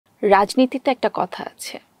রাজনীতিতে একটা কথা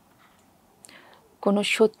আছে, কোনো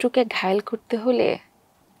শত্রুকে ঘায়েল করতে হলে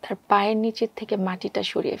তার পায়ের নিচের থেকে মাটিটা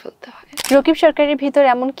সরিয়ে ফেলতে হয়। রকিব সরকারের ভিতর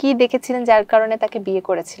এমন কি দেখেছিলেন যার কারণে তাকে বিয়ে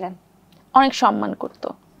করেছিলেন? অনেক সম্মান করতো।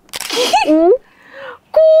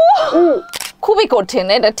 খুবই কঠিন,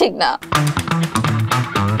 এটা ঠিক না।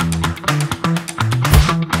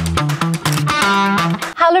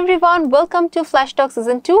 Hello everyone, welcome to flash talk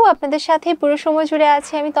season 2। আপনাদের সাথে পুরো সময় জুড়ে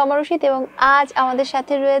আছি আমি তমা রশিদ, এবং আজ আমাদের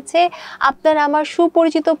সাথে রয়েছে আপনার আমার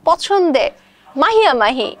সুপরিচিত পছন্দের মাহিয়া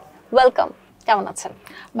মাহি। ওয়েলকাম, কেমন আছেন?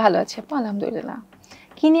 ভালো আছে, আলহামদুলিল্লাহ।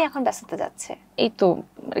 কি নিয়ে এখন ব্যস্ততা যাচ্ছে? এই তো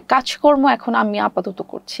কাজকর্ম এখন আমি আপাতত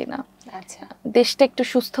করছি না। আচ্ছা, দেশটা একটু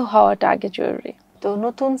সুস্থ হওয়াটা আগে জরুরি। তো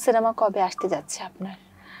নতুন সিনেমা কবে আসতে যাচ্ছে আপনার?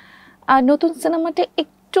 আর নতুন সিনেমাটা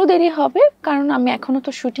একটু দেরি হবে, কারণ আমি এখনো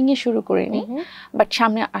তো শুটিংই শুরু করিনি, বাট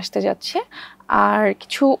সামনে আসতে যাচ্ছে। আর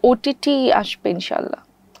কিছু ওটিটি আসবে ইনশাল্লাহ।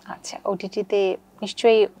 আচ্ছা, ওটিটিতে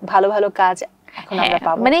নিশ্চয়ই ভালো ভালো কাজ এখন আমরা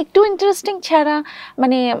পাবো। মানে একটু ইন্টারেস্টিং ছাড়া,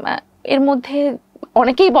 মানে এর মধ্যে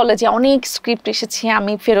অনেকেই বলে যে অনেক স্ক্রিপ্ট এসেছে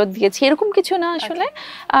আমি ফেরত দিয়েছি, এরকম কিছু না আসলে।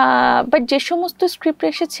 বাট যে সমস্ত স্ক্রিপ্ট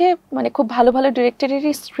এসেছে, মানে খুব ভালো ভালো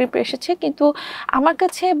ডিরেক্টরেরই স্ক্রিপ্ট এসেছে, কিন্তু আমার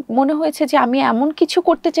কাছে মনে হয়েছে যে আমি এমন কিছু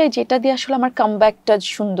করতে চাই যেটা দিয়ে আসলে আমার কামব্যাকটা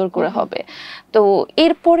সুন্দর করে হবে। তো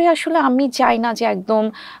এরপরে আসলে আমি চাই না যে একদম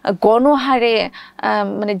গণহারে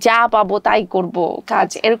মানে যা পাবো তাই করব কাজ,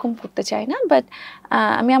 এরকম করতে চাই না। বাট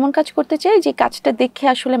আমি এমন কাজ করতে চাই যে কাজটা দেখে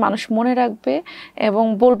আসলে মানুষ মনে রাখবে এবং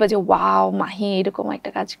বলবে যে ওয়াও, মাহি এরকম একটা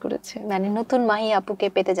কাজ করেছে। মানে নতুন মাহি আপুকে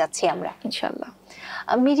পেতে যাচ্ছি আমরা ইনশাল্লাহ।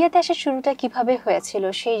 মিডিয়াতে আসার শুরুটা কিভাবে হয়েছিল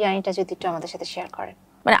সেই জার্নিটা যদি একটু আমাদের সাথে শেয়ার করেন।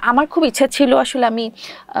 মানে আমার খুব ইচ্ছা ছিল আসলে আমি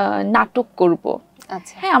নাটক করব।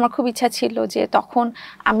 আচ্ছা, হ্যাঁ, আমার খুব ইচ্ছা ছিল যে তখন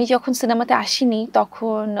আমি যখন সিনেমাতে আসিনি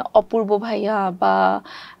তখন অপূর্ব ভাইয়া বা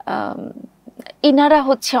এনারা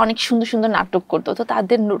হচ্ছে অনেক সুন্দর সুন্দর নাটক করতো, তো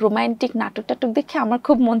তাদের রোমান্টিক নাটক টাটক দেখে আমার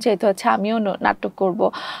খুব মন চাইতো হচ্ছে আমিও নাটক করব।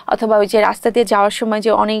 অথবা ওই যে রাস্তা দিয়ে যাওয়ার সময়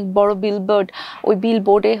যে অনেক বড় বিলবোর্ড, ওই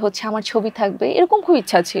বিলবোর্ডে হচ্ছে আমার ছবি থাকবে, এরকম খুব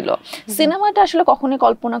ইচ্ছা ছিল। সিনেমাটা আসলে কখনোই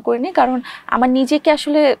কল্পনা করিনি, কারণ আমার নিজেকে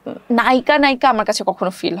আসলে নায়িকা আমার কাছে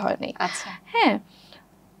কখনো ফিল হয়নি। আচ্ছা, হ্যাঁ,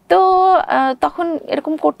 তো তখন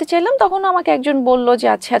এরকম করতে চাইলাম, তখন আমাকে একজন বলল যে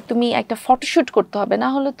আচ্ছা তুমি একটা ফটোশ্যুট করতে হবে, না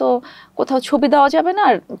হলে তো কোথাও ছবি দেওয়া যাবে না,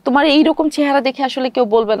 আর তোমার এইরকম চেহারা দেখে আসলে কেউ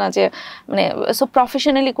বলবে না যে, মানে সব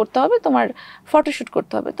প্রফেশনালি করতে হবে, তোমার ফটোশ্যুট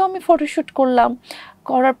করতে হবে। তো আমি ফটোশ্যুট করলাম,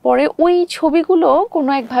 করার পরে ওই ছবিগুলো কোনো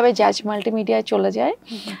একভাবে জাজ মাল্টিমিডিয়ায় চলে যায়।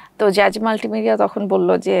 তো জাজ মাল্টিমিডিয়া তখন বলল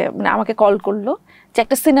যে, মানে আমাকে কল করলো যে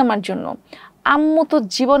একটা সিনেমার জন্য। আম্মু তো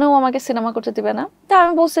জীবনেও আমাকে সিনেমা করতে দেবে না। তা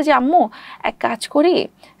আমি বলছি যে আম্মু এক কাজ করি,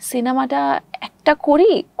 সিনেমাটা একটা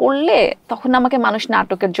করলে তখন আমাকে মানুষ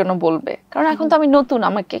নাটকের জন্য বলবে, কারণ এখন তো আমি নতুন,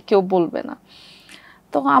 আমাকে কেউ বলবে না।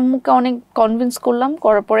 তো আম্মুকে অনেক কনভিন্স করলাম,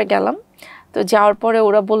 করার পরে গেলাম। তো যাওয়ার পরে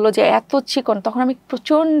ওরা বললো যে এত চিকন, তখন আমি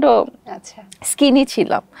প্রচণ্ড স্কিনি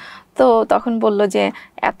ছিলাম। তো তখন বললো যে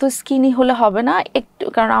এত স্কিনি হলে হবে না, একটু,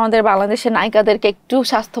 কারণ আমাদের বাংলাদেশের নায়িকাদেরকে একটু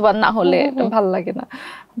স্বাস্থ্যবান না হলে ভাল লাগে না।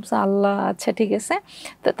 আল্লাহ, আচ্ছা ঠিক আছে।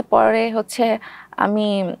 তো পরে হচ্ছে আমি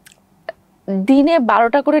দিনে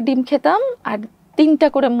 12টা করে ডিম খেতাম আর 3টা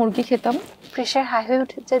করে মুরগি খেতাম। প্রেশার হাই হয়ে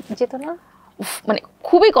উঠে যেত না? মানে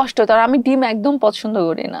খুবই কষ্ট, তার আমি ডিম একদম পছন্দ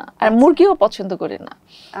করি না, আর মুরগিও পছন্দ করি না।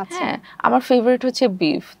 হ্যাঁ, আমার ফেভারিট হচ্ছে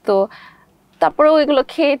বিফ। তো তারপরে ওইগুলো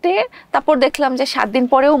খেয়ে তারপর দেখলাম যে 7 দিন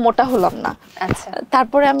পরেও মোটা হলাম না। আচ্ছা,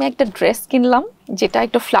 তারপরে আমি একটা ড্রেস কিনলাম যেটা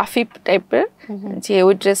একটু ফ্লাফি টাইপের, যে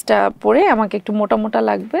ওই ড্রেসটা পরে আমাকে একটু মোটা মোটা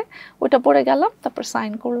লাগবে, ওটা পরে গেলাম, তারপর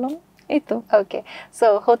সাইন করলাম, এই তো। ওকে, সো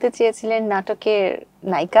হতে চেয়েছিলেন নাটকের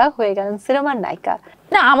নায়িকা, হয়ে গেলেন সিনেমার নায়িকা।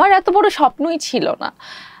 না, আমার এত বড় স্বপ্নই ছিল না,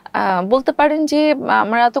 বলতে পারেন যে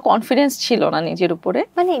আমার এত কনফিডেন্স ছিল না নিজের উপরে।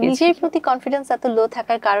 মানে নিজের প্রতি কনফিডেন্স এত লো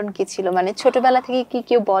থাকার কারণ কি ছিল? মানে ছোটবেলা থেকে কি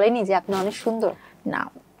কেউ বলেনি যে আপনি অনেক সুন্দর? না,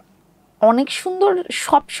 অনেক সুন্দর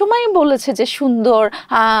সব সময় বলেছে যে সুন্দর,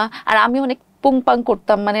 আর আমি অনেক পুংপাং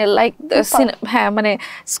করতাম, মানে লাইক হ্যাঁ, মানে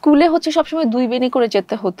স্কুলে হচ্ছে সবসময় 2 বেনি করে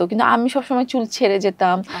যেতে হতো, কিন্তু আমি সবসময় চুল ছেড়ে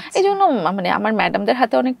যেতাম। এই জন্য মানে আমার ম্যাডামদের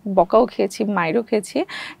হাতে অনেক বকাও খেয়েছি, মাইরও খেয়েছি,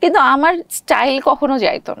 কিন্তু আমার স্টাইল কখনো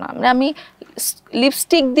যাইতো না। মানে আমি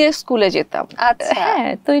লিপস্টিক দিয়ে স্কুলে যেতাম। হ্যাঁ,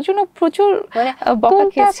 তো এই জন্য প্রচুর বকা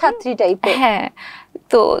খেয়েছি, ছাত্রী টাইপের। হ্যাঁ,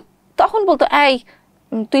 তো তখন বলতো এই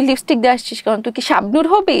তুই লিপস্টিক দিয়ে আসছিস কারণ তুই কি শাবনূর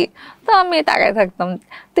হবি? তো আমি তাকায় থাকতাম।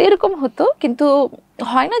 তো এরকম হতো, কিন্তু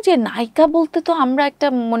হয় না যে নায়িকা বলতে তো আমরা একটা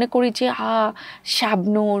মনে করি যে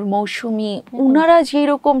শাবনূর, মৌসুমী, উনারা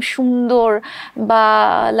যেরকম সুন্দর বা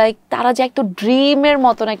লাইক তারা যে একটা ড্রিমের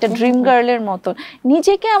মতন, একটা ড্রিম গার্লের মতন,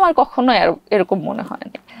 নিজেকে আমার কখনো এরকম মনে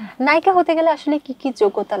হয়নি। নায়িকা হতে গেলে আসলে কি কি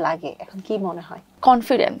যোগ্যতা লাগে এখন কি মনে হয়?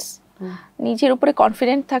 কনফিডেন্স, নিজের উপরে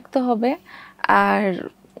কনফিডেন্ট থাকতে হবে। আর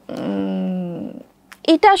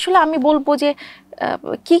এটা আসলে আমি বলবো যে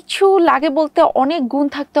কিছু লাগে বলতে অনেক গুণ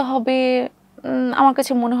থাকতে হবে আমার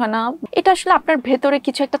কাছে মনে হয় না। এটা আসলে আপনার ভেতরে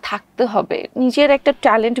কিছু একটা থাকতে হবে, নিজের একটা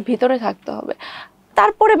ট্যালেন্ট ভিতরে থাকতে হবে,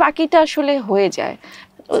 তারপরে বাকিটা আসলে হয়ে যায়।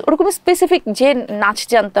 ওরকম স্পেসিফিক যে নাচ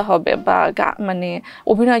জানতে হবে বা মানে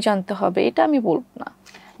অভিনয় জানতে হবে এটা আমি বলবো না।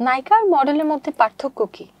 নায়িকা আর মডেলের মধ্যে পার্থক্য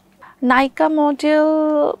কি? নায়িকা মডেল,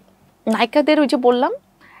 নায়িকাদের ওই যে বললাম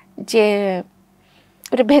যে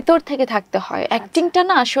ওটা ভেতর থেকে থাকতে হয়। অ্যাক্টিংটা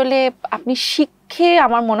না আসলে আপনি শিখে,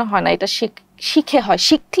 আমার মনে হয় না এটা শিখে হয়।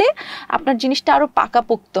 শিখলে আপনার জিনিসটা আরো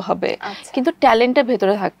পাকাপোক্ত হবে, কিন্তু ট্যালেন্টটা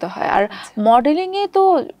ভেতরে থাকতে হয়। আর মডেলিং এ তো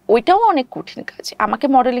ওইটাও অনেক কঠিন কাজ। আমাকে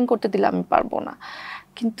মডেলিং করতে দিলে আমি পারবো না,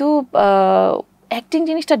 কিন্তু অ্যাক্টিং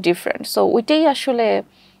জিনিসটা ডিফারেন্ট। সো ওইটাই আসলে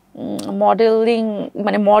মডেলিং,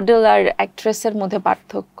 মানে মডেল আর অ্যাক্ট্রেসের মধ্যে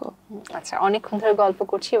পার্থক্য। আচ্ছা, অনেকক্ষণ ধরে গল্প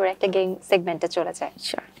করছি, এবার একটা গেম সেগমেন্টে চলে যায়।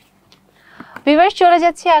 ভিউয়ার্স, চলে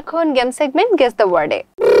যাচ্ছি এখন গেম সেগমেন্ট গেস দ্য ওয়ার্ডে।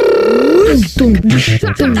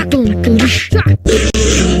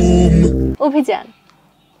 অভিযান,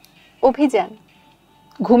 অভিযান,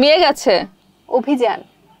 ঘুমিয়ে গেছে। অভিযান,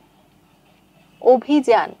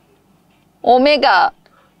 অভিযান, ওমেগা,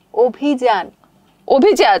 অভিযান,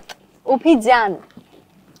 অভিজাত, অভিযান,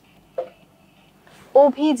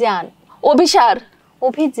 অভিযান, অভিসার,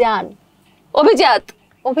 অভিযান, অভিজাত,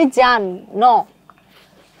 অভিযান, ন,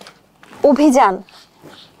 অভিযান,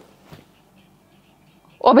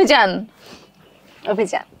 অভিযান,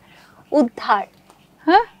 অভিযান, উদ্ধার,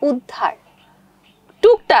 হ্যাঁ, উদ্ধার,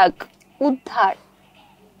 টুকটাক, উদ্ধার,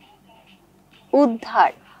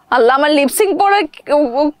 উদ্ধার, আল্লাহ আমার লিপসিং পড়ার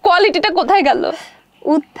কোয়ালিটিটা কোথায় গেল?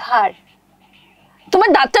 উদ্ধার। তোমার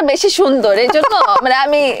দাঁতটা বেশি সুন্দর, এই জন্য মানে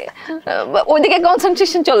আমি ওইদিকে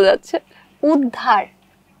কনসেন্ট্রেশন চলে যাচ্ছে। উদ্ধার,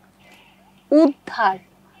 উদ্ধার,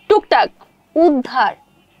 টুকটাক, উদ্ধার,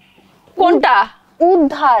 কোনটা?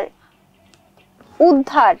 উদ্ধার,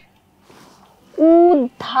 উদ্ধার,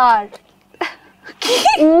 উদ্ধার,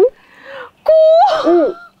 উ কু,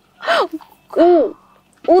 উ,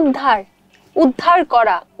 উদ্ধার, উদ্ধার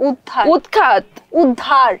করা, উদ্ধার, উৎখাত,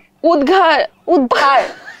 উদ্ধার, উদ্ঘার, উদ্ধার,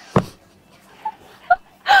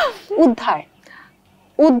 উদ্ধার,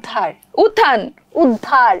 উদ্ধার, উত্থান,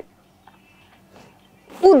 উদ্ধার,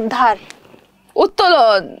 উদ্ধার,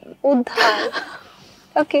 উত্তোলন, উদ্ধার।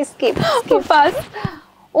 ওকে, স্কিপ। পাস।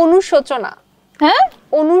 অনুশোচনা, হ্যাঁ,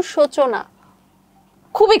 অনুশোচনা,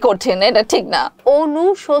 খুবই কঠিন, এটা ঠিক না।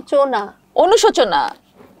 অনুশোচনা, অনুশোচনা,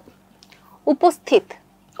 উপস্থিত,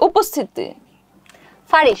 উপস্থিতি,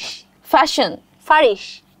 ফারিস, ফ্যাশন, ফারিস,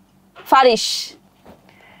 ফারিস,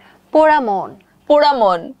 পোড়ামন,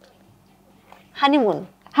 পোড়ামন, হানিমুন,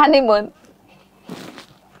 হানিমুন।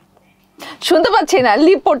 শুনতে পাচ্ছি না,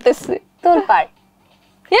 লিপ পড়তেছি। তোলপাড়,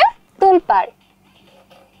 তোলপাড়,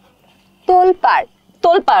 তোলপাড়,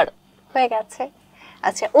 তোলপাড়, হয়ে গেছে।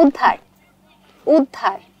 আচ্ছা, উদ্ধার,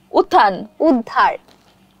 উদ্ধার, উত্থান, উদ্ধার,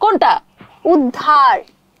 কোনটা? উদ্ধার,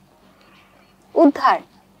 উদ্ধার,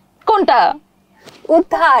 কোনটা?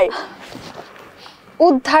 উদ্ধার,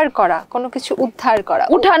 উদ্ধার করা, কোনো কিছু উদ্ধার করা,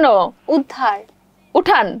 উঠানো, উদ্ধার,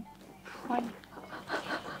 উঠান,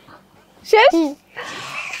 শেষ।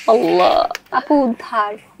 আল্লাহ, আপু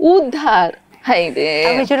উদ্ধার, উদ্ধার। হাই রে,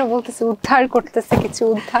 আমি যেটা বলতেছি উদ্ধার করতেছে, কিছু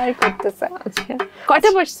উদ্ধার করতেছে। আচ্ছা, কয়টা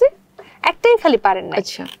পারছি? একটাই খালি পারেন না,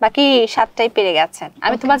 আচ্ছা, বাকি 7টাই পেরে গেছেন।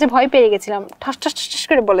 আমি তো মাঝে ভয় পেয়ে গেছিলাম, ঠস ঠস ঠস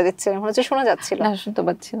করে বলে দিচ্ছিলাম, মনে হচ্ছে শোনা যাচ্ছিল না, শুনতে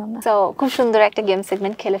পাচ্ছিলাম না। তো খুব সুন্দর একটা গেম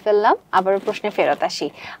সেগমেন্ট খেলে ফেললাম। আবারও প্রশ্নে ফেরত আসি।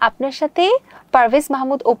 আপনার সাথে পারভেজ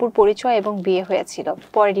মাহমুদ অপুর পরিচয় এবং বিয়ে হয়েছিল,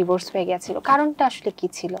 পরে ডিভোর্স হয়ে গেছিল, কারণটা আসলে কি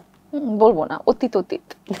ছিল? বলবো না, অতীত অতীত।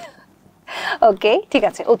 ওকে, ঠিক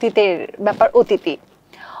আছে, অতীতের ব্যাপার অতীতই।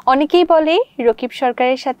 অনেকেই বলে রকিব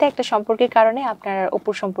সরকারের সাথে একটা সম্পর্কের কারণে আপনার আর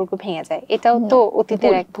অপুর সম্পর্ক ভেঙে যায়, এটাও তো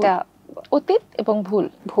অতীতের একটা অতীত এবং ভুল।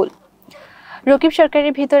 ভুল। রকিব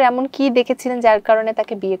সরকারের ভিতর এমন কি দেখেছিলেন যার কারণে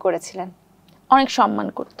তাকে বিয়ে করেছিলেন? অনেক সম্মান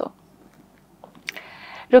করতো।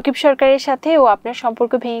 রকিব সরকারের সাথে ও আপনার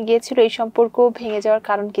সম্পর্ক ভেঙে গিয়েছিল, এই সম্পর্ক ভেঙে যাওয়ার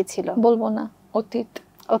কারণ কি ছিল? বলবো না, অতীত।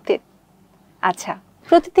 অতীত। আচ্ছা,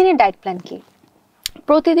 প্রতিদিনের ডায়েট প্ল্যান কি?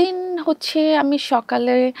 প্রতিদিন হচ্ছে আমি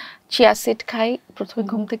সকালে চিয়া সিড খাই প্রথমে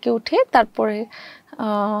ঘুম থেকে উঠে, তারপরে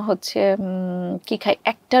হচ্ছে কি খাই,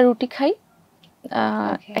 একটা রুটি খাই,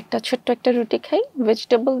 একটা ছোট্ট একটা রুটি খাই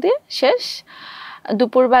ভেজিটেবল দিয়ে, শেষ।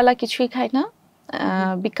 দুপুরবেলা কিছুই খাই না,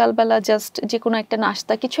 বিকালবেলা জাস্ট যে কোনো একটা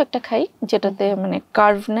নাস্তা কিছু একটা খাই যেটাতে মানে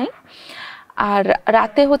কার্ভ নেই, আর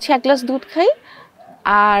রাতে হচ্ছে 1 গ্লাস দুধ খাই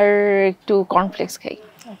আর একটু কর্নফ্লেক্স খাই।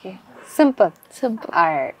 ওকে, সিম্পল সিম্পল।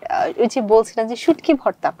 আর ওই যে বলছিলেন যে শুটকি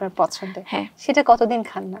ভর্তা আপনার পছন্দের, হ্যাঁ, সেটা কতদিন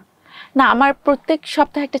খান না? না, আমার প্রত্যেক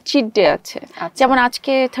সপ্তাহে একটা চিট ডে আছে। যেমন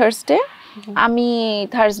আজকে থার্সডে, আমি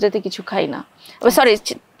থার্সডেতে কিছু খাই না, সরি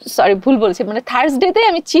সরি ভুল বলছি, মানে থার্সডেতে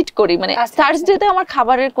আমি চিট করি, মানে থার্সডেতে আমার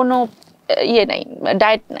খাবারের কোনো ইয়ে নাই,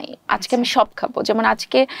 ডায়েট নাই, আজকে আমি সব খাবো। যেমন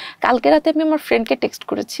আজকে কালকে রাতে আমি আমার ফ্রেন্ডকে টেক্সট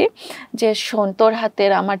করেছি যে শোন তোর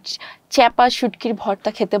হাতের আমার চ্যাপা শুটকির ভর্তা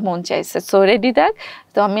খেতে মন চাইছে, সো রেডি থাক।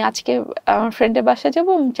 তো আমি আজকে আমার ফ্রেন্ডের বাসায়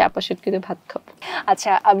যাবো, চ্যাপা শুটকিতে ভাত খাবো।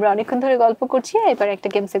 আচ্ছা, আমরা অনেকক্ষণ ধরে গল্প করছি, এবার একটা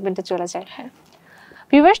গেম সেগমেন্টে চলে যাই। হ্যাঁ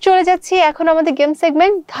ভিউয়ার্স, চলে যাচ্ছি এখন আমাদের গেম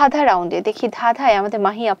সেগমেন্ট ধাঁধা রাউন্ডে। দেখি ধাঁধায় আমাদের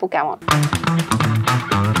মাহি আপু কেমন।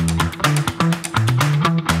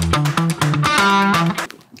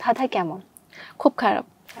 ধাঁধা কেমন? খুব খারাপ।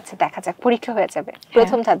 আচ্ছা দেখা যাক, পরীক্ষা হয়ে যাবে।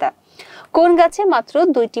 প্রথম ধাঁধা, কোন গাছে মাত্র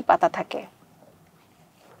 2টি পাতা থাকে?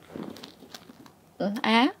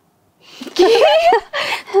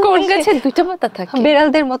 কোন গাছে 2টা পাতা থাকে?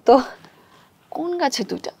 বিড়ালদের মতো। কোন গাছে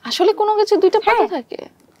 2টা? আসলে কোন গাছে 2টা পাতা থাকে?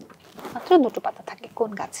 মাত্র 2টো পাতা থাকে কোন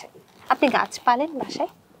গাছে? আপনি গাছ পালেন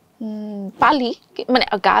বাসায়? পালি, মানে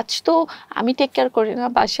গাছ তো আমি টেক কেয়ার করি না,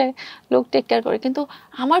 বাসায় লোক টেক কেয়ার করে, কিন্তু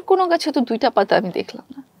আমার কোনো গাছে তো 2টা পাতা আমি দেখলাম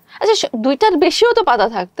না। আচ্ছা 2টার বেশিও তো পাতা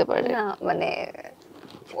থাকতে পারে না, মানে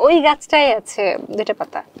ওই গাছটাই আছে 2টা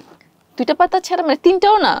পাতা। 2টা পাতা ছাড়া মানে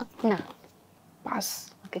 3টাও না? না। পাস।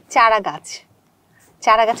 ওকে, চারা গাছ।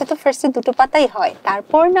 চারা গাছে তো ফার্স্টে 2টো পাতাই হয়,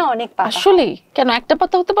 তারপর না অনেক পাতা। আসলেই? কেন একটা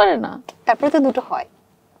পাতা হতে পারে না? তারপরে তো 2টো হয়।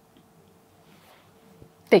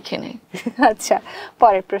 দেখে নেই। আচ্ছা,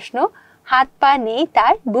 পরের প্রশ্ন, হাত পা নেই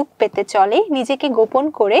তার, বুক পেতে চলে, নিজেকে গোপন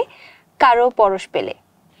করে কারো পরশ পেলে।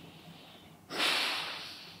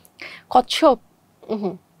 কচ্ছপ?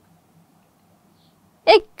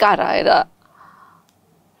 এই কারা এরা?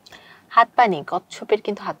 হাত পা নেই, কচ্ছপের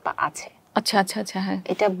কিন্তু হাত পা আছে। আচ্ছা আচ্ছা আচ্ছা, হ্যাঁ।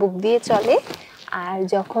 এটা বুক দিয়ে চলে, আর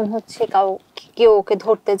যখন হচ্ছে কেউ ওকে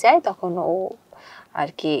ধরতে যায় তখন ও আর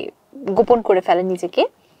কি গোপন করে ফেলে নিজেকে।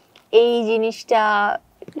 এই জিনিসটা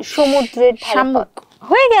সমুদ্রের শামুক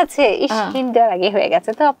হয়ে গেছে। হিন্ট দেওয়ার আগে হয়ে গেছে,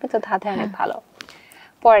 তো আপনি তো ধাঁধায় অনেক ভালো।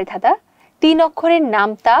 পরের ধাঁধা, 3 অক্ষরের নাম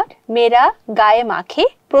তার, মেয়েরা গায়ে মাখে,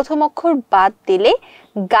 প্রথম অক্ষর বাদ দিলে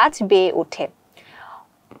গাছ বেয়ে ওঠে,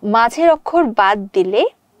 মাঝের অক্ষর বাদ দিলে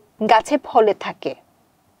গাছে ফলে থাকে,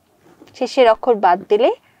 শেষের অক্ষর বাদ দিলে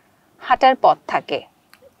হাঁটার পথ থাকে।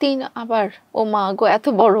 3 আবার? ও মা গো, এত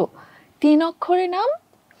বড়! 3 অক্ষরের নাম?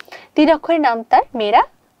 3 অক্ষরের নাম তার, মেয়েরা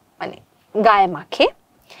মানে গায়ে মাখে,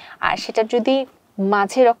 আর সেটা যদি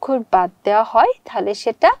মাঝের অক্ষর বাদ দেওয়া হয় তাহলে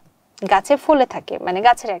সেটা গাছে ফলে থাকে, মানে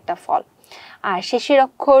গাছের একটা ফল, আর শেষের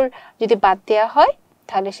অক্ষর যদি বাদ দেওয়া হয়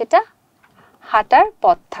তাহলে সেটা হাঁটার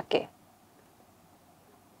পথ থাকে।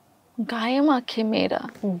 গায়ে মাখে মেয়েরা?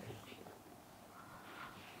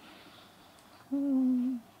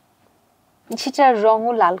 সেটার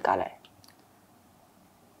রঙও লাল কালার।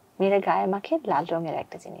 মেয়েরা গায়ে মাখে লাল রঙের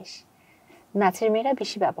একটা জিনিস, নাচের মেয়েরা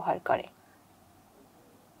বেশি ব্যবহার করে।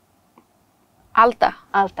 আলতা?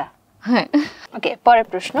 আলতা, হ্যাঁ। ওকে, পরের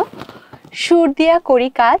প্রশ্ন, সুর দিয়া করি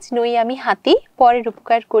কাজ, নই আমি হাতি, পরের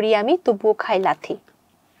উপকার করি আমি, তবুও খাই লাথি।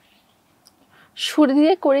 সুর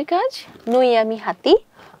দিয়ে করি কাজ, নই আমি হাতি,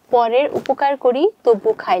 পরের উপকার করি,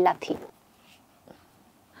 তবুও খাই লাথি।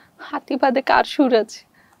 হাতি বাদে কার সুর আছে?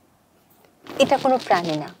 এটা কোনো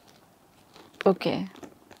প্রাণী না, ওকে।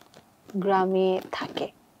 গ্রামে থাকে,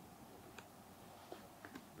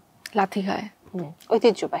 লাথি খায়?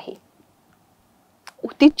 ঐতিহ্যবাহী।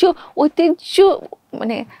 ঐতিহ্য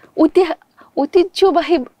মানে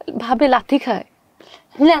ঐতিহ্যবাহী ভাবে লাথি খায়?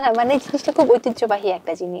 না না, মানে জিনিসটা খুব ঐতিহ্যবাহী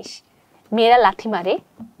একটা জিনিস। মেয়েরা লাথি মারে,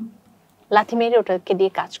 লাথি মেরে ওটাকে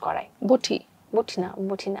দিয়ে কাজ করায়। বটি? বটি না,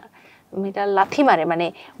 বটি না, মেয়েরা লাথি মারে, মানে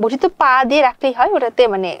বটি তো পা দিয়ে রাখলেই হয়, ওটাতে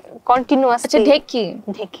মানে কন্টিনিউয়াস। আচ্ছা, ঢেকি?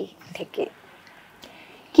 ঢেকি, ঢেকি।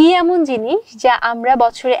 কি এমন জিনিস যা আমরা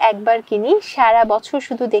বছরে একবার কিনি, সারা বছর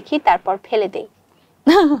শুধু দেখি, তারপর ফেলে দেই?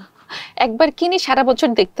 একবার কিনি, সারা বছর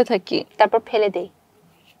দেখতে থাকি, তারপর ফেলে দেই।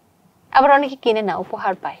 আবার অনেকে কিনে না,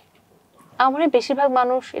 উপহার পায়। আমার বেশিরভাগ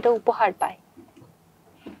মানুষ এটা উপহার পায়,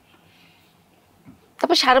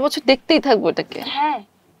 তারপর সারা বছর দেখতেই থাকবো এটাকে? হ্যাঁ,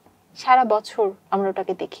 সারা বছর আমরা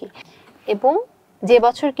ওটাকে দেখি, এবং যে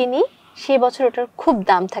বছর কিনি সে বছর ওটার খুব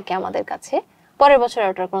দাম থাকে আমাদের কাছে, পরের বছর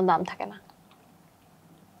ওটার কোনো দাম থাকে না।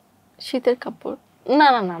 শীতের কাপড়? না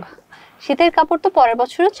না না, শীতের কাপড় তো পরের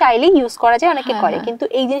বছরও চাইলেই ইউজ করা যায়, অনেকে করে, কিন্তু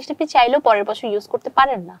এই জিনিসটা আপনি চাইলেও পরের বছর ইউজ করতে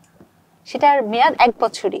পারেন না, সেটার মেয়াদ 1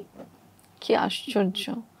 বছরই। কি আশ্চর্য!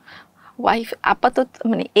 ওয়াইফ আপাতত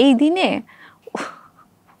মানে এই দিনে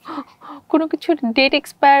কোনো কিছুর ডেট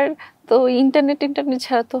এক্সপায়ার তো ইন্টারনেট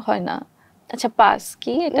ছাড়া তো হয় না। আচ্ছা, পাস।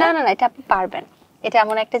 কি এটা? না না না, এটা আপনি পারবেন। এটা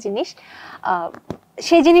এমন একটা জিনিস,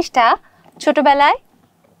 সেই জিনিসটা ছোটবেলায়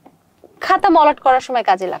খাতা মলাট করার সময়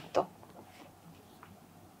কাজে লাগতো।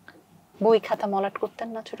 বই খাতা মলাট করতেন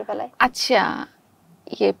না ছোটবেলায়? আচ্ছা,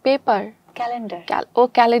 ইয়ে পেপার? ক্যালেন্ডার। ও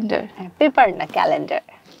ক্যালেন্ডার। হ্যাঁ, পেপার না, ক্যালেন্ডার।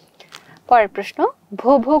 পরের প্রশ্ন,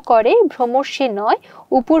 ভো ভো করে ভ্রমর সে নয়,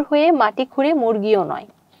 উপর হয়ে মাটি খুঁড়ে মুরগিও নয়।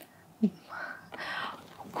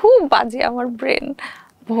 খুব বাজে আমার ব্রেন।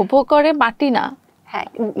 ভো ভো করে মাটি না, হ্যাঁ,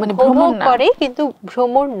 মানে ভো ভো ভ্রমর না। করে কিন্তু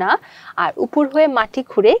ভ্রমর না, আর উপর হয়ে মাটি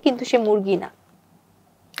খুঁড়ে কিন্তু সে মুরগি না।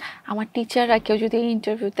 আমার টিচাররা কেউ যদি এই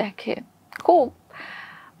ইন্টারভিউ দেখে খুব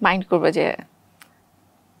মাইন্ড করবে যে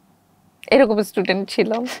এরকম স্টুডেন্ট ছিল।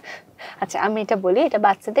 আচ্ছা, আমি এটা বলি, এটা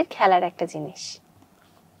বাচ্চাদের খেলার একটা জিনিস।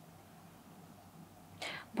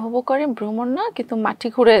 ভো ভো করে ভ্রমর না, কিন্তু মাটি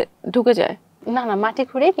খুঁড়ে ঢুকে যায়। না না, মাটি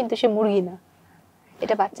খুঁড়ে কিন্তু সে মুরগি না।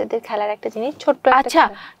 এটা বাচ্চাদের খেলার একটা জিনিস, ছোট্ট একটা আচ্ছা,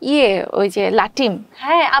 খেলা। ওই যে লাটিম।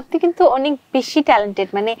 হ্যাঁ, আপনি কিন্তু অনেক বেশি ট্যালেন্টেড,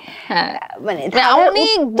 মানে হ্যাঁ, মানে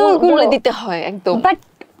অনেক বলে দিতে হয় একদম। বাট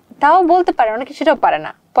তাও বলতে পারে, অনেক সেটাও পারে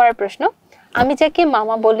না। পরের প্রশ্ন, আমি যাকে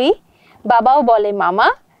মামা বলি, বাবাও বলে মামা,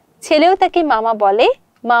 ছেলেও তাকে মামা বলে,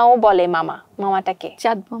 মাও বলে মামা। মামাটাকে?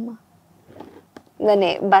 চাঁদ মামা। মানে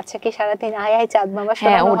বাচ্চাকে সারাদিন আয় আয় চাঁদ মামা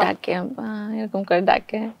হ্যাঁ, ও শোনানো হয়? ডাকে, এরকম করে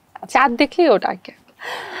ডাকে, চাঁদ দেখলেই ও ডাকে।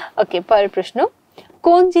 ওকে, পরের প্রশ্ন,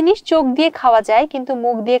 কোন জিনিস চোখ দিয়ে খাওয়া যায় কিন্তু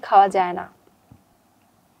মুখ দিয়ে খাওয়া যায় না?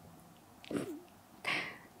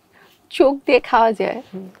 চোখ দিয়ে খাওয়া যায়?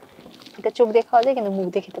 এটা চোখ দিয়ে খাওয়া যায় কিন্তু মুখ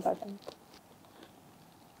দিয়ে খেতে পারবে না।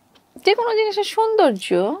 যে কোনো জিনিসের সৌন্দর্য।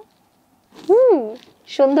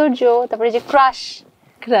 সৌন্দর্য, তারপরে যে ক্রাশ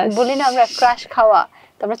বলি না আমরা, ক্রাশ খাওয়া,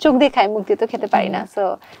 তো আমরা চোখ দিয়ে খাই, মুখ দিয়ে তো খেতে পারি না। সো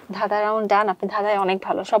ধাঁধা রাউন্ড ডান, আপনি ধাঁধায় অনেক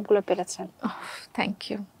ভালো, সবগুলো পেরেছেন। Thank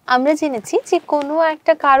you. আমরা জেনেছি যে কোনো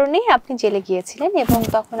একটা কারণে আপনি জেলে গিয়েছিলেন এবং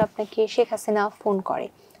তখন আপনাকে শেখ হাসিনা ফোন করে,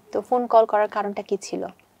 তো ফোন কল করার কারণটা কি ছিল?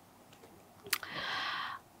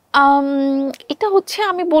 এটা হচ্ছে,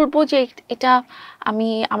 আমি বলবো যে এটা আমি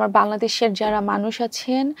আমার বাংলাদেশের যারা মানুষ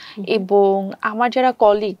আছেন এবং আমার যারা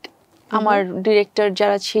কলিগ, আমার ডিরেক্টর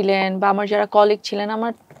যারা ছিলেন বা আমার যারা কলিগ ছিলেন,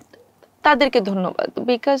 আমার তাদেরকে ধন্যবাদ।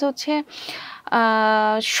 বিকজ হচ্ছে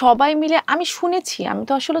সবাই মিলে, আমি শুনেছি, আমি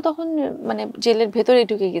তো আসলে তখন মানে জেলের ভেতরে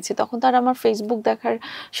ঢুকে গেছি, তখন তার আমার ফেসবুক দেখার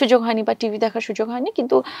সুযোগ হয়নি বা টিভি দেখার সুযোগ হয়নি,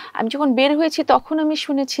 কিন্তু আমি যখন বের হয়েছি তখন আমি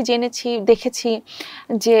শুনেছি, জেনেছি, দেখেছি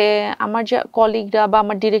যে আমার যা কলিগরা বা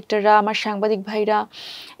আমার ডিরেক্টররা, আমার সাংবাদিক ভাইরা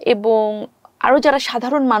এবং আরও যারা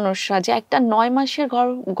সাধারণ মানুষরা, যে একটা 9 মাসের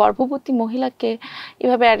গর্ভবতী মহিলাকে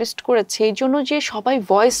এভাবে অ্যারেস্ট করেছে, এই জন্য যে সবাই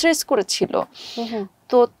ভয়েস রেজ করেছিল,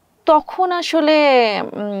 তো তখন আসলে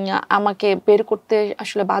আমাকে বের করতে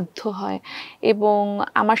আসলে বাধ্য হয় এবং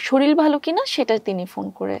আমার শরীর ভালো কিনা সেটা তিনি ফোন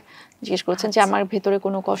করে জিজ্ঞেস করেছেন যে আমার ভেতরে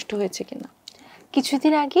কোনো কষ্ট হয়েছে কিনা।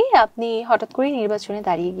 কিছুদিন আগে আপনি হঠাৎ করে নির্বাচনে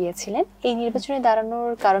দাঁড়িয়ে গিয়েছিলেন, এই নির্বাচনে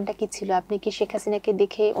দাঁড়ানোর কারণটা কি ছিল? আপনি কি শেখ হাসিনাকে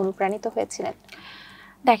দেখে অনুপ্রাণিত হয়েছিলেন?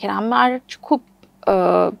 দেখেন, আমার খুব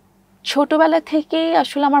ছোটবেলা থেকেই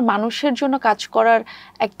আসলে আমার মানুষের জন্য কাজ করার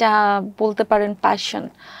একটা, বলতে পারেন, প্যাশন।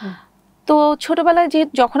 তো ছোটবেলায়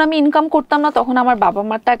যখন আমি ইনকাম করতাম না, তখন আমার বাবা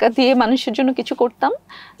মার টাকা দিয়ে মানুষের জন্য কিছু করতাম,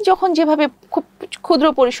 যখন যেভাবে খুব ক্ষুদ্র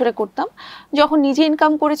পরিসরে করতাম। যখন নিজে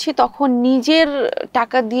ইনকাম করেছি, তখন নিজের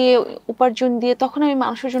টাকা দিয়ে, উপার্জন দিয়ে, তখন আমি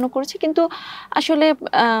মানুষের জন্য করেছি। কিন্তু আসলে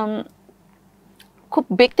খুব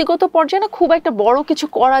ব্যক্তিগত পর্যায়ে না, খুব একটা বড় কিছু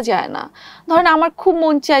করা যায় না। ধরেন আমার খুব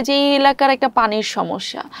মন চায় যে এই এলাকার একটা পানির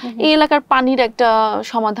সমস্যা, এই এলাকার পানির একটা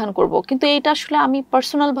সমাধান করব, কিন্তু এটা আসলে আমি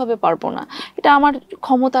পার্সোনাল ভাবে পারবো না, এটা আমার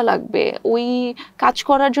ক্ষমতা লাগবে, ওই কাজ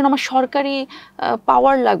করার জন্য আমার সরকারি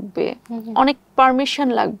পাওয়ার লাগবে, অনেক পারমিশন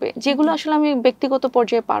লাগবে, যেগুলো আসলে আমি ব্যক্তিগত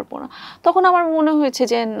পর্যায়ে পারবো না। তখন আমার মনে হয়েছে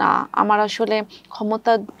যে না, আমার আসলে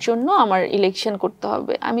ক্ষমতার জন্য আমার ইলেকশন করতে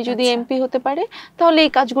হবে। আমি যদি এমপি হতে পারি, তাহলে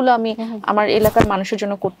এই কাজগুলো আমি আমার এলাকার মানুষের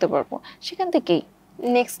জন্য করতে পারবো। সেখান থেকেই।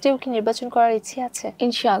 নেক্সটেও কি নির্বাচন করার ইচ্ছে আছে?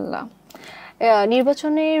 ইনশাআল্লাহ।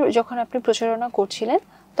 নির্বাচনে যখন আপনি প্রচারণা করছিলেন,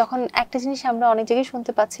 তখন একটা জিনিস আমরা অনেক জায়গায়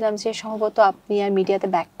শুনতে পাচ্ছিলাম যে সম্ভবত আপনি আর মিডিয়াতে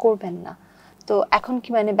ব্যাক করবেন না, তো এখন কি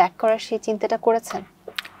মানে ব্যাক করার সেই চিন্তাটা করেছেন?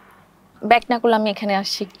 ব্যাক না করলে আমি এখানে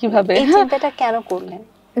আসছি কিভাবে? এই চিন্তাটা কেন করলেন?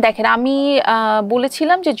 দেখেন, আমি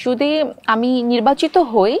বলেছিলাম যে যদি আমি নির্বাচিত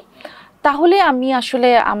হই, তাহলে আমি আসলে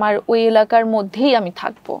আমার ওই এলাকার মধ্যেই আমি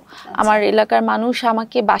থাকবো। আমার এলাকার মানুষ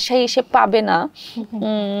আমাকে বাসায় এসে পাবে না।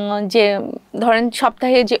 যে ধরেন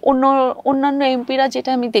সপ্তাহে যে অন্যান্য এমপিরা, যেটা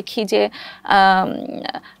আমি দেখি যে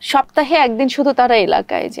সপ্তাহে একদিন শুধু তারা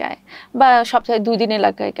এলাকায় যায় বা সপ্তাহে 2 দিন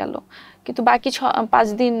এলাকায় গেল, কিন্তু বাকি 5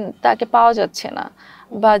 দিন তাকে পাওয়া যাচ্ছে না,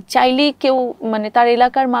 বা চাইলেই কেউ মানে তার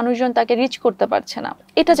এলাকার মানুষজন তাকে রিচ করতে পারছে না।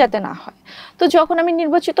 এটা যাতে না হয়, তো যখন আমি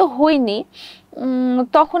নির্বাচিত হইনি,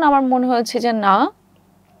 তখন আমার মনে হয়েছে যে না,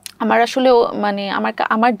 আমার আসলে মানে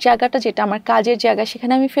আমার জায়গাটা, যেটা আমার কাজের জায়গা,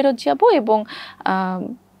 সেখানে আমি ফেরত যাব এবং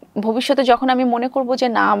ভবিষ্যতে যখন আমি মনে করব যে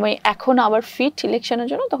না, আমি এখন আবার ফিট ইলেকশনের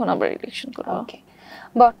জন্য, তখন আবার ইলেকশন করব। ওকে,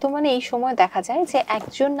 বর্তমানে এই সময় দেখা যায় যে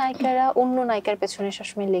একজন নায়িকারা অন্য নায়িকার পেছনে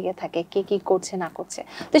সবসময় লেগে থাকে, কে কি করছে না করছে।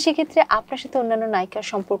 তো সেক্ষেত্রে আপনার সাথে অন্যান্য নায়িকার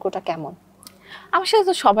সম্পর্কটা কেমন? আমার সাথে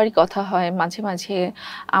তো সবারই কথা হয় মাঝে মাঝে।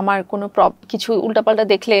 আমার কোনো কিছু উল্টাপাল্টা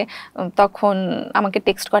দেখলে তখন আমাকে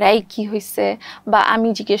টেক্সট করে, এই কি হয়েছে, বা আমি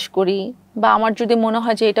জিজ্ঞেস করি, বা আমার যদি মনে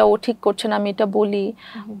হয় যে এটা ও ঠিক করছে না আমি এটা বলি।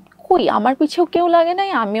 কই আমার পিছেও কেউ লাগে নাই,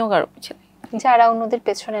 আমিও কারো পিছে। যারা অন্যদের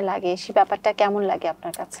পেছনে লাগে সে ব্যাপারটা কেমন লাগে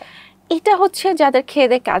আপনার কাছে? এটা হচ্ছে যাদের খেয়ে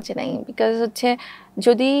দেয়ে কাজে নেই। বিকজ হচ্ছে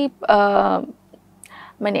যদি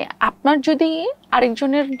মানে আপনার যদি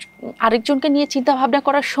আরেকজনকে নিয়ে চিন্তা ভাবনা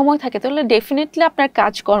করার সময় থাকে, তাহলে ডেফিনেটলি আপনার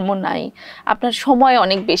কাজকর্ম নাই, আপনার সময়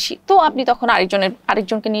অনেক বেশি। তো আপনি তখন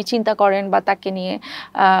আরেকজনকে নিয়ে চিন্তা করেন, বা তাকে নিয়ে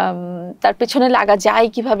তার পেছনে লাগা যায়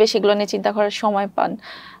কিভাবে সেগুলো নিয়ে চিন্তা করার সময় পান।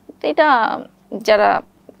 এটা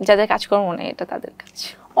যাদের কাজকর্ম নেই, এটা তাদের কাজ।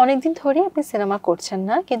 অনেকদিন ধরে আপনি সিনেমা করছেন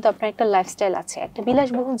না, কিন্তু আপনার একটা লাইফস্টাইল আছে, একটা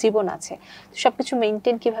বিলাসবহুল জীবন আছে। সবকিছু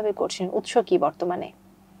মেনটেন কিভাবে করছেন? উৎস কি বর্তমানে?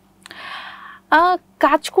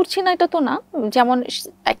 কাজ করছি না এটা তো না। যেমন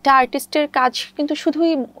একটা আর্টিস্টের কাজ কিন্তু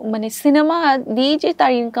শুধুই মানে সিনেমা দিয়ে যে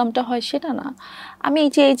তার ইনকামটা হয় সেটা না। আমি এই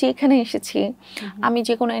যে এখানে এসেছি, আমি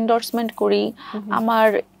যে কোনো এন্ডোর্সমেন্ট করি, আমার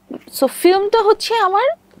ফিল্মটা হচ্ছে আমার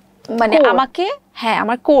মানে আমাকে, হ্যাঁ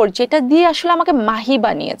আমার কোর, যেটা দিয়ে আসলে আমাকে মাহি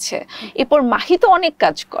বানিয়েছে। এরপর মাহি তো অনেক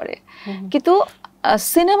কাজ করে, কিন্তু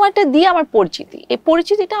সিনেমাটা দিয়ে আমার পরিচিতি, এই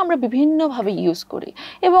পরিচিতিটা আমরা বিভিন্নভাবে ইউজ করি।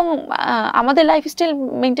 এবং আমাদের লাইফস্টাইল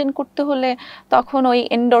মেনটেন করতে হলে তখন ওই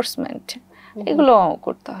এন্ডোর্সমেন্ট এগুলো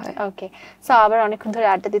করতে হয়। ওকে, সো আবার অনেকক্ষণ ধরে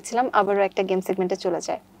আড্ডা দিচ্ছিলাম, আবারও একটা গেম সেগমেন্টে চলে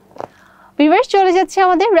যায়। ভিউয়ার্স, চলে যাচ্ছে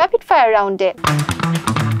আমাদের র্যাপিড ফায়ার রাউন্ডে।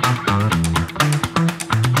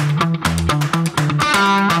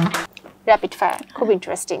 র্যাপিড ফায়ার খুব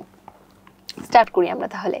ইন্টারেস্টিং। স্টার্ট করি আমরা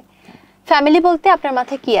তাহলে। ফ্যামিলি বলতে আপনার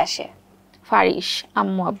মাথায় কি আসে? ফারিস,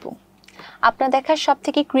 আম্মু, আব্বু। আপনার দেখার সব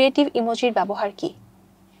থেকে ক্রিয়েটিভ ইমোজির ব্যবহার কি?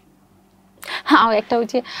 হ্যাঁ, একটা ওই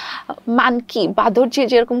যে মানকি বাদর যে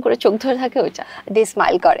যেরকম করে চোখ ধরে থাকে ওইটা দিয়ে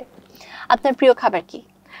স্মাইল করে। আপনার প্রিয় খাবার কি?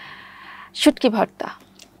 শুটকি ভর্তা।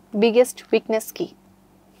 বিগেস্ট উইকনেস কি?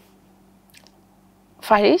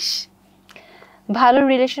 ফারিস, ভালো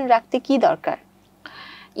রিলেশন রাখতে কি দরকার?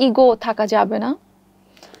 ইগো থাকা যাবে না।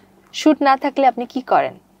 শুট না থাকলে আপনি কি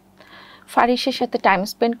করেন? ফারিসের সাথে টাইম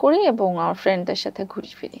স্পেন্ড করি এবং আমার ফ্রেন্ডদের সাথে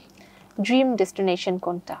ঘুরে ফিরি। ড্রিম ডেস্টিনেশন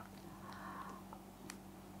কোনটা?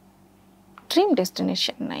 ড্রিম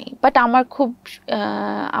ডেস্টিনেশন নাই, বাট আমার খুব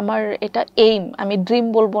আমার এটা এইম। আমি ড্রিম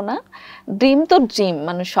বলবো না, ড্রিম তো ড্রিম,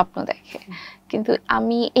 মানুষ স্বপ্ন দেখে, কিন্তু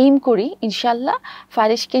আমি এইম করি ইনশাল্লাহ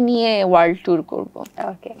ফারিসকে নিয়ে ওয়ার্ল্ড ট্যুর করব।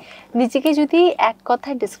 ওকে, নিজেকে যদি এক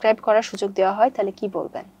কথায় ডিসক্রাইব করার সুযোগ দেওয়া হয় তাহলে কি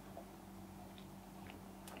বলবেন?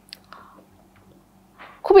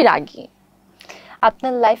 খুবই রাগী।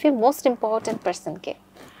 আপনার লাইফে মোস্ট ইম্পর্টেন্ট পারসন কে?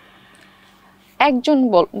 একজন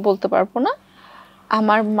বলতে পারবো না,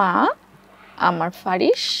 আমার মা, আমার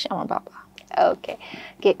ফারিস, আমার বাবা। ওকে,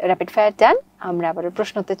 র্যাপিড ফায়ার ডান। আমরা আবার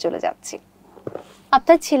প্রশ্নতে চলে যাচ্ছি।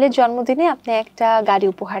 আপনার ছেলের জন্মদিনে আপনি একটা গাড়ি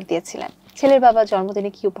উপহার দিয়েছিলেন, ছেলের বাবা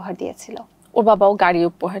জন্মদিনে কি উপহার দিয়েছিল? ওর বাবাও গাড়ি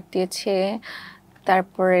উপহার দিয়েছে,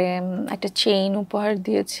 তারপরে একটা চেইন উপহার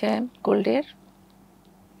দিয়েছে গোল্ডের,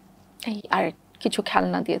 এই আর কিছু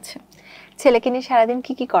খেলনা দিয়েছে। ছেলেকে নিয়ে সারাদিন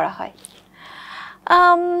কি কি করা হয়?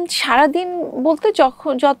 সারাদিন বলতে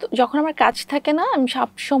যখন আমার কাজ থাকে না, আমি সব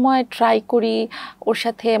সময় ট্রাই করি ওর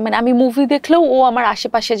সাথে, মানে আমি মুভি দেখলেও ও আমার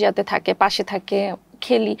আশেপাশে যাতে থাকে, পাশে থাকে,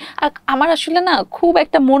 খেলি। আর আমার আসলে না খুব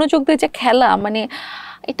একটা মনোযোগ দিয়ে যে খেলা, মানে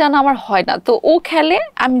এটা না আমার হয় না। তো ও খেলে,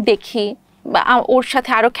 আমি দেখি, বা ওর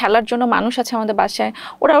সাথে আরও খেলার জন্য মানুষ আছে আমাদের বাসায়,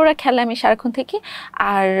 ওরা খেলে, আমি সারাক্ষণ থেকে।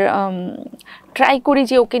 আর ট্রাই করি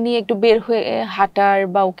যে ওকে নিয়ে একটু বের হয়ে হাঁটার,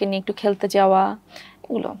 বা ওকে নিয়ে একটু খেলতে যাওয়া,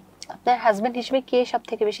 এগুলো। আপনার হাজবেন্ড হিসেবে কে সব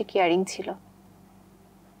থেকে বেশি কেয়ারিং ছিল?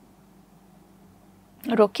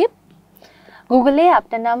 রকিব। গুগলে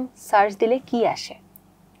আপনার নাম সার্চ দিলে কি আসে?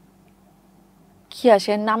 কি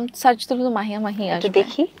আসে? নাম সার্চ দিলে তো মাহিয়া মাহি আসবে।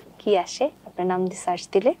 দেখি কি আসে আপনার নাম দিয়ে সার্চ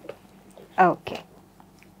দিলে। ওকে,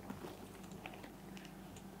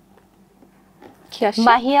 কি আসে?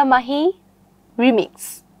 Mahiya Mahi remix,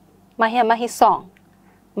 Mahiya Mahi song,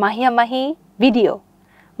 Mahiya Mahi video,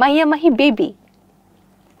 Mahiya Mahi baby,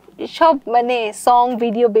 সব মানে সং,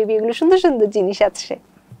 ভিডিও, বেবি, এগুলো সুন্দর সুন্দর জিনিস আছে।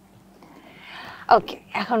 ওকে,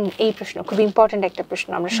 এখন এই প্রশ্ন খুব ইম্পর্টেন্ট একটা প্রশ্ন,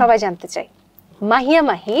 আমরা সবাই জানতে চাই, মাহিয়া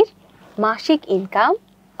মাহির মাসিক ইনকাম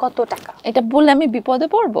কত টাকা? এটা বললে আমি বিপদে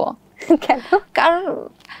পড়বো। কেন? কারণ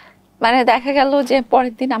মানে দেখা গেল যে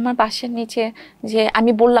পরের দিন আমার বাসার নিচে যে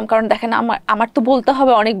আমি বললাম, কারণ দেখেন আমার তো বলতে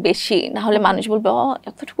হবে অনেক বেশি, না হলে মানুষ বলবে ও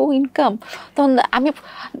এতটুকু ইনকাম, তখন আমি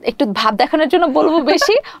একটু ভাব দেখানোর জন্য বলবো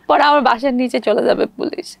বেশি, পরে আমার বাসার নিচে চলে যাবে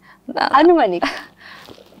পুলিশ। আনুমানিক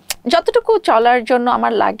যতটুকু চলার জন্য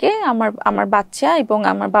আমার লাগে, আমার আমার বাচ্চা এবং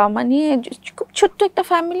আমার বাবা মা নিয়ে খুব ছোট্ট একটা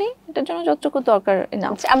ফ্যামিলি, এটার জন্য যতটুকু দরকার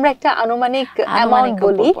enough। আমরা একটা আনুমানিক অ্যামাউন্ট আনুমানিক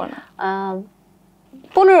বলি, বলবো না।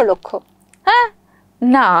 15 লক্ষ। হ্যাঁ,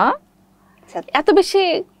 না আচ্ছা, এত বেশি,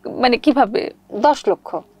 মানে কিভাবে 10 লক্ষ।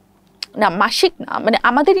 না, মাসিক না, মানে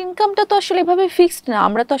আমাদের ইনকামটা তো আসলে এভাবে ফিক্সড না,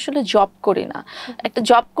 আমরা তো আসলে জব করি না। একটা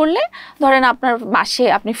জব করলে ধরেন আপনার মাসে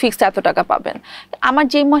আপনি ফিক্সড এত টাকা পাবেন। আমার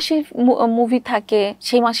যে মাসে মুভি থাকে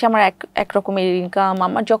সেই মাসে আমার এক রকমের ইনকাম,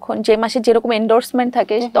 আমার যখন যে মাসে যেরকম এন্ডোর্সমেন্ট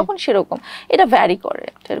থাকে তখন সেরকম, এটা ভ্যারি করে,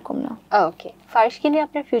 এরকম না। ওকে, ফারিশকে নিয়ে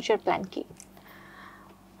আপনার ফিউচার প্ল্যান কি?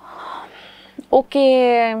 ওকে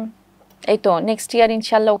এই তো নেক্সট ইয়ার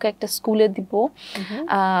ইনশাল্লাহ ওকে একটা স্কুলে দিব,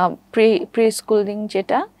 প্রি স্কুলিং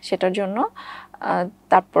যেটা, সেটার জন্য।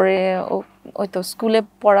 তারপরে ওই তো স্কুলে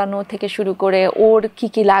পড়ানো থেকে শুরু করে ওর কি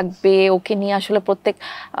কি লাগবে ওকে নিয়ে আসলে প্রত্যেক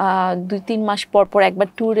 2-3 মাস পর পর একবার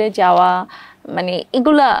ট্যুরে যাওয়া, মানে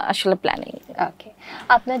এগুলা আসলে প্ল্যানিং। ওকে,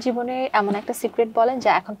 আপনার জীবনে এমন একটা সিক্রেট বলেন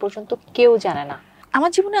যা এখন পর্যন্ত কেউ জানে না।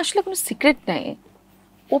 আমার জীবনে আসলে কোনো সিক্রেট নাই,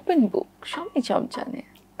 ওপেন বুক, সবাই সব জানে।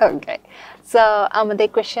 ওকে, সো আমাদের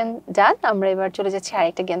কোশ্চেন ডান, আমরা এবার চলে যাচ্ছি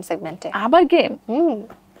আরেকটা গেম সেগমেন্টে। আবার গেম?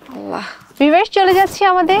 আল্লাহ। ভিউয়ার্স, চলে যাচ্ছি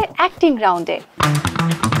আমাদের অ্যাক্টিং রাউন্ডে।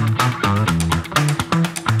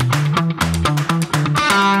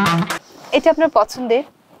 এটা আপনার পছন্দের?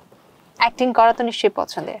 অ্যাক্টিং করা তো নিশ্চয়ই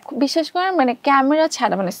পছন্দের। বিশেষ করে মানে ক্যামেরা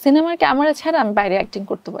ছাড়া, মানে সিনেমার ক্যামেরা ছাড়া আমি বাইরে অ্যাক্টিং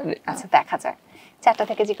করতে পারি। আচ্ছা, দেখা যাক, 4টা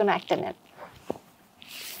থেকে যে কোনো একটা নেন।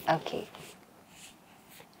 ওকে,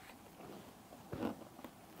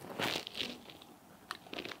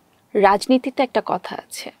 রাজনীতিতে একটা কথা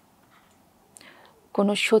আছে,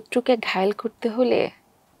 কোনো শত্রুকে ঘায়েল করতে হলে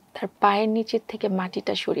তার পায়ের নিচের থেকে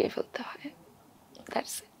মাটিটা সরিয়ে ফেলতে হয়।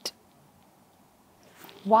 That's it.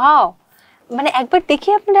 ওয়াও, মানে একবার দেখি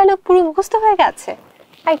আপনার ডায়লগ পুরো মুখস্থ হয়ে গেছে,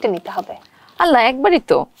 আরেকটা নিতে হবে। আল্লাহ, একবারই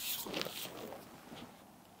তো।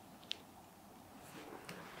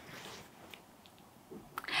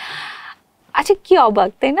 আচ্ছা, কি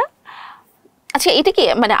অবাক তাই না? আচ্ছা, এটা কি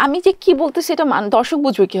মানে আমি যে কি বলতেছি এটা দর্শক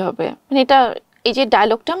বুঝবে কি হবে, মানে এটা এই যে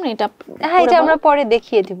ডায়লগটা, মানে এটা হ্যাঁ, এটা আমরা পরে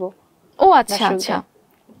দেখিয়ে দিব। ও আচ্ছা আচ্ছা,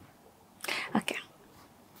 ওকে।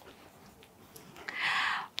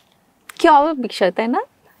 কি অবাক বিষয় তাই না?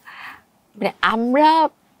 মানে আমরা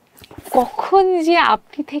কখন যে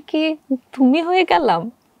আপনি থেকে তুমি হয়ে গেলাম,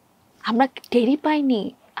 আমরা টেরি পাইনি।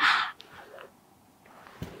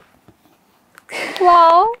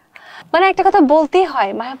 ওয়াও, মানে একটা কথা বলতেই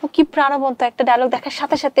হয়, মায়াপু কি প্রাণবন্ত, একটা ডায়লগ দেখার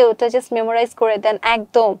সাথে সাথে ওটা জাস্ট মেমোরাইজ করে দেন,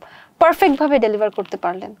 একদম পারফেক্ট ভাবে ডেলিভার করতে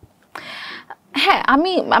পারলেন। হ্যাঁ,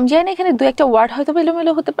 আমি জানি না এখানে 2-1টা ওয়ার্ড হয়তো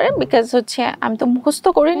এলোমেলো হতে পারে, বিকজ হচ্ছে আমি তো মুখস্থ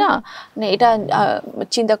করি না, মানে এটা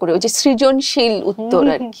চিন্তা করি ওই যে সৃজনশীল উত্তর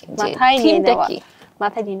আর কি, মাথায় নিয়ে নেওয়া,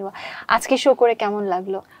 মাথায় নিয়ে নেওয়া। আজকে শো করে কেমন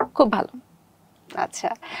লাগলো? খুব ভালো। আচ্ছা,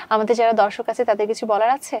 আমাদের যারা দর্শক আছে তাদের কিছু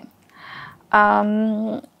বলার আছে?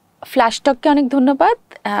 ফ্ল্যাশটককে অনেক ধন্যবাদ,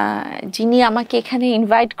 যিনি আমাকে এখানে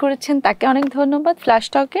ইনভাইট করেছেন তাকে অনেক ধন্যবাদ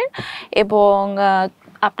ফ্ল্যাশটকের, এবং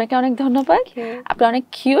আপনাকে অনেক ধন্যবাদ। আপনি অনেক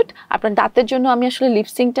কিউট, আপনার দাঁতের জন্য আমি আসলে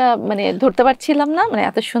লিপসিংটা মানে ধরতে পারছিলাম না, মানে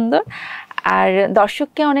এত সুন্দর। আর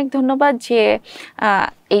দর্শককে অনেক ধন্যবাদ যে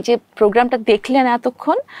এই যে প্রোগ্রামটা দেখলেন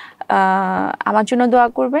এতক্ষণ, আমার জন্য দোয়া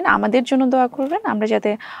করবেন, আমাদের জন্য দোয়া করবেন, আমরা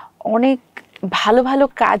যাতে অনেক ভালো ভালো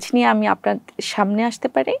কাজ নিয়ে আমি আপনার সামনে আসতে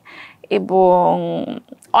পারি, এবং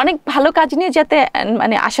অনেক ভালো কাজ নিয়ে যাতে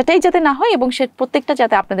মানে আশাটাই যাতে না হয়, এবং সে প্রত্যেকটা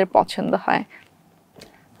যাতে আপনাদের পছন্দ হয়।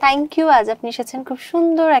 থ্যাংক ইউ, আজ আপনি এসেছেন, খুব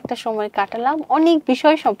সুন্দর একটা সময় কাটালাম, অনেক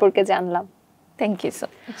বিষয় সম্পর্কে জানলাম। Thank you so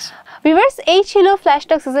much. Viewers, এই ছিল ফ্ল্যাশ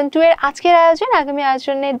টক সিজন 2 এর আজকের আয়োজন। আগামী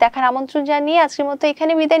আয়োজনে দেখার আমন্ত্রণ জানিয়ে আজকের মতো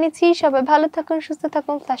এখানে বিদায় নিচ্ছি। সবাই ভালো থাকুন, সুস্থ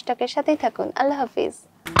থাকুন, ফ্ল্যাশ টকের সাথেই থাকুন। আল্লাহ হাফিজ।